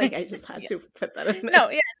feel like I just had yeah. to put that in there. No,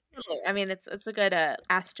 yeah, totally. I mean, it's a good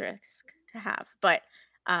asterisk to have, but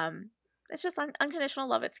um, it's just unconditional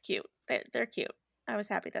love. It's cute. They're cute. I was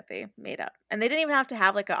happy that they made up, and they didn't even have to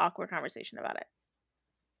have like an awkward conversation about it.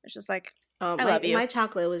 It's just like, I My love you. my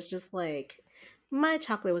chocolate was just like my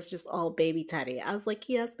chocolate was just all baby Teddy. I was like,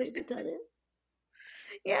 yes, baby Teddy.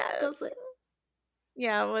 That's Yes, it.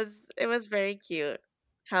 yeah, it was very cute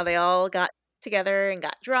how they all got together and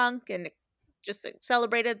got drunk and just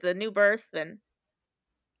celebrated the new birth, and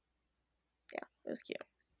yeah, it was cute.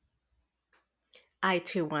 I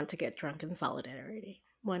too want to get drunk in solidarity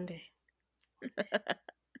one day.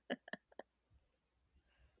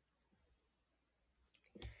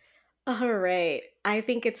 All right. I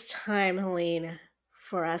think it's time, Helene,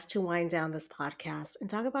 for us to wind down this podcast and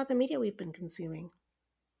talk about the media we've been consuming.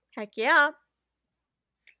 Heck yeah.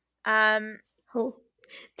 Um, Oh,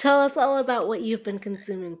 tell us all about what you've been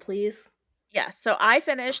consuming, please. yeah, so I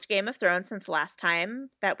finished Game of Thrones since last time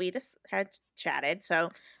that we just had chatted. So,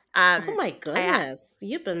 Oh um, my I goodness,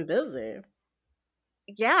 you've been busy.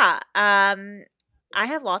 yeah, I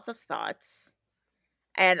have lots of thoughts,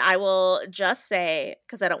 and I will just say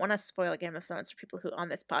because I don't want to spoil Game of Thrones for people who on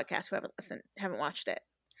this podcast who haven't watched it,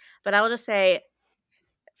 but I will just say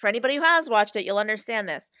for anybody who has watched it, you'll understand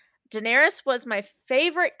this. Daenerys was my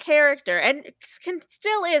favorite character, and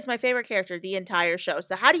still is my favorite character the entire show.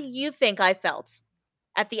 So, how do you think I felt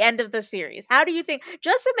at the end of the series? How do you think?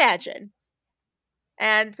 Just imagine.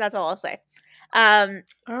 And that's all I'll say. Um,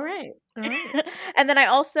 All right. All right. and then I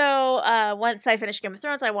also, once I finished Game of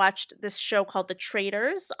Thrones, I watched this show called The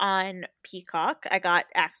Traitors on Peacock. I got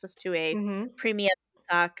access to a Mm-hmm. premium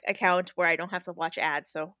Peacock account where I don't have to watch ads.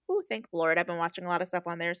 So, ooh, thank the Lord. I've been watching a lot of stuff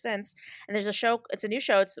on there since. And there's a show, it's a new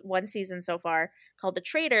show, it's one season so far called The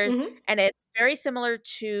Traitors. Mm-hmm. And it's very similar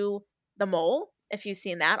to The Mole, if you've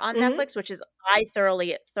seen that on Mm-hmm. Netflix, which is, I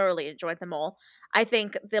thoroughly, thoroughly enjoyed The Mole. I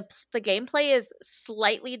think the gameplay is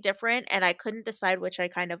slightly different, and I couldn't decide which I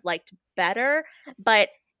kind of liked better. But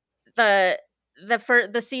the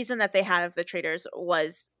the season that they had of The Traitors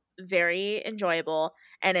was very enjoyable,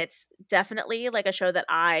 and it's definitely like a show that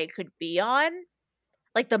I could be on.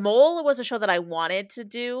 Like The Mole was a show that I wanted to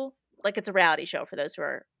do. Like it's a reality show for those who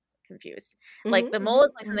are confused. Like Mhm, The Mole mhm,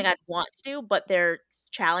 is like something mhm. I'd want to do, but their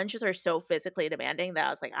challenges are so physically demanding that I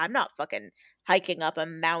was like, I'm not fucking hiking up a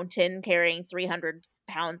mountain carrying 300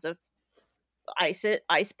 pounds of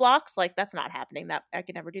ice blocks. Like that's not happening. That I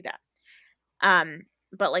could never do that.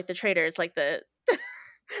 But like the traders, like the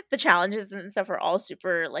the challenges and stuff are all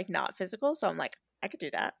super like not physical. So I'm like, I could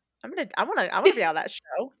do that. I wanna be on that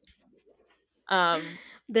show. Um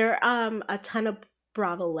There are a ton of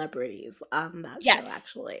Bravo celebrities on that show, yes.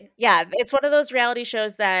 actually. Yeah, it's one of those reality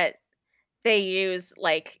shows that they use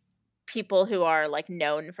like people who are like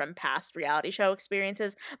known from past reality show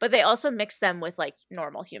experiences, but they also mix them with like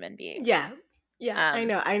normal human beings. Yeah. Yeah, Um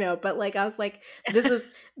I know, but, like, I was like, this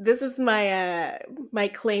is my, my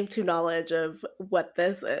claim to knowledge of what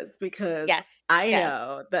this is because yes. I Yes.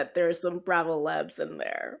 know that there's some Bravo Lebs in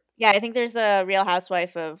there. Yeah, I think there's a Real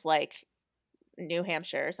Housewife of like New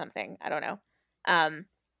Hampshire or something. I don't know. Um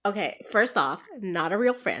Okay, first off, not a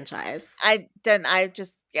real franchise. I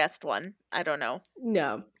just guessed one. I don't know.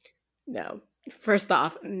 No, no. First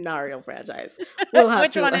off, not a real franchise. We'll have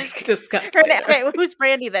Which to, one is like, discuss later. wait, who's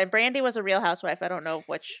Brandy then? Brandy was a Real Housewife. I don't know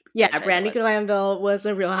which Yeah, franchise it Brandy was. Glanville was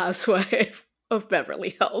a real housewife of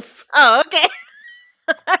Beverly Hills. Oh, okay.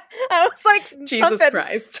 I was like Jesus something.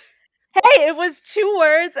 Christ. Hey, it was 2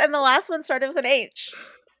 words and the last one started with an H,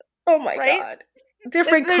 Oh my right? god.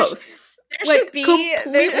 Different coasts. There should Like, be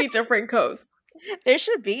completely different coasts. there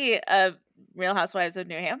should be a Real Housewives of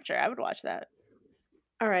New Hampshire. I would watch that.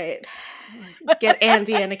 All right. Get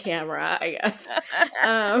Andy and a camera, I guess.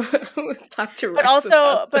 Talk to but Rex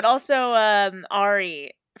about also this.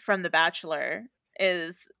 Ari from The Bachelor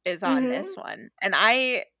is on Mhm. this one, and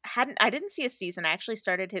I didn't see a season. I actually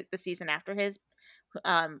started the season after his,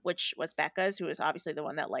 which was Becca's, who was obviously the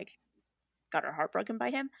one that like got her heart broken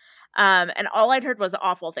by him. And all I'd heard was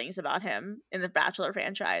awful things about him in the Bachelor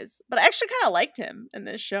franchise, but I actually kind of liked him in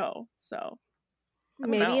this show. So I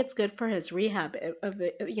don't Maybe know. it's good for his rehab of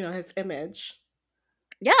the, his image.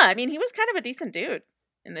 Yeah, I mean, he was kind of a decent dude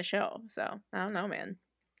in the show. So I don't know, man.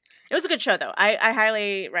 It was a good show, though. I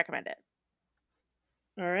highly recommend it.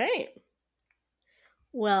 All right.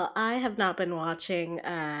 Well, I have not been watching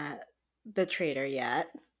The Traitor yet.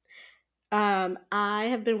 I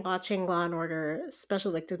have been watching Law and Order,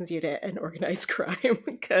 Special Victims Unit, and Organized Crime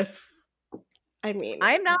because, I mean,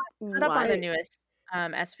 I'm not caught up on the why? newest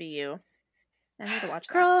SVU. I need to watch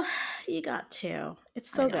that. Girl, you got to.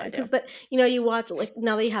 It's I so know good I do. because you watch like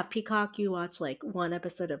now that you have Peacock, you watch like one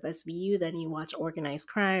episode of SVU, then you watch Organized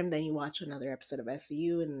Crime, then you watch another episode of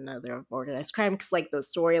SVU and another of Organized Crime because like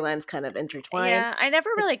those storylines kind of intertwine. Yeah, I never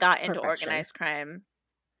really It's got into perfection. Organized Crime.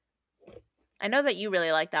 I know that you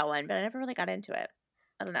really like that one, but I never really got into it.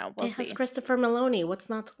 I don't know. We'll It has see. Christopher Meloni. What's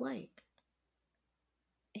not to like?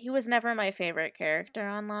 He was never my favorite character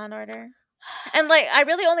on Law and Order. And like I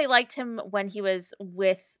really only liked him when he was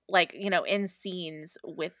with like, in scenes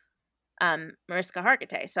with Mariska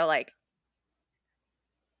Hargitay. So like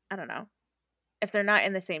I don't know. If they're not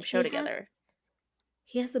in the same show He has together.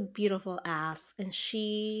 he has a beautiful ass, and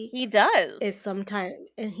she He does. is sometimes,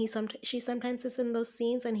 and she sometimes is in those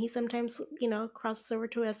scenes, and he sometimes crosses over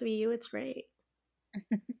to SVU. It's great.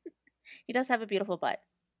 He does have a beautiful butt.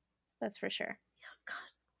 That's for sure. Oh, God,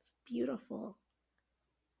 it's beautiful.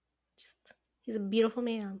 He's a beautiful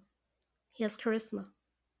man. He has charisma.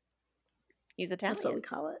 He's Italian. That's what we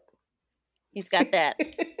call it. He's got that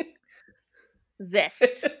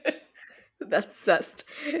zest. That's zest.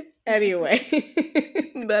 Anyway,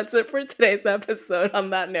 that's it for today's episode.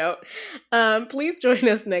 On that note, please join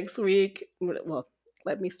us next week. Well,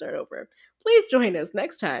 let me start over. Please join us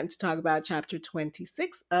next time to talk about Chapter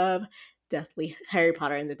 26 of Harry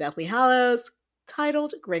Potter and the Deathly Hallows,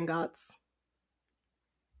 titled Gringotts.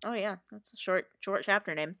 Oh yeah, that's a short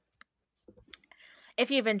chapter name. If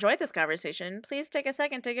you've enjoyed this conversation, please take a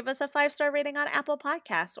second to give us a 5-star rating on Apple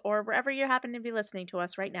Podcasts or wherever you happen to be listening to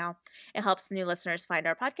us right now. It helps new listeners find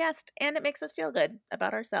our podcast, and it makes us feel good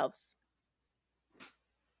about ourselves.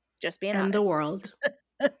 Just being honest. And the world.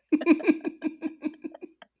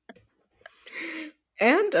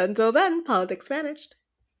 And until then, politics vanished.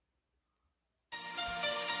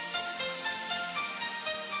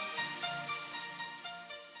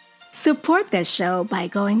 Support this show by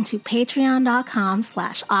going to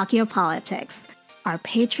patreon.com/Akiopolitics. Our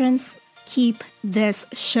patrons keep this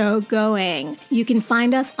show going. You can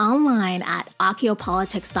find us online at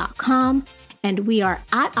akiopolitics.com, and we are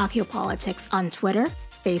at Akiopolitics on Twitter,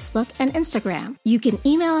 Facebook, and Instagram. You can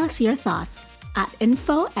email us your thoughts at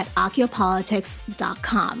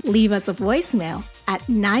info@ociopolitics.com. Leave us a voicemail at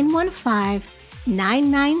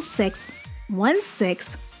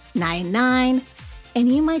 915-996-1699,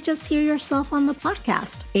 and you might just hear yourself on the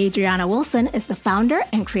podcast. Adriana Wilson is the founder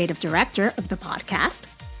and creative director of the podcast.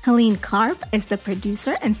 Helene Karp is the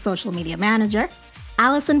producer and social media manager.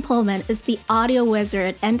 Allison Pullman is the audio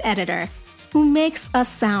wizard and editor who makes us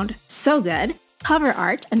sound so good. Cover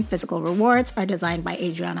art and physical rewards are designed by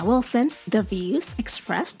Adriana Wilson. The views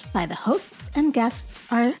expressed by the hosts and guests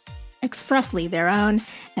are expressly their own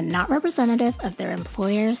and not representative of their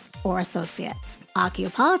employers or associates.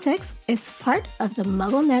 Ociopolitics is part of the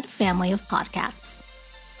MuggleNet family of podcasts.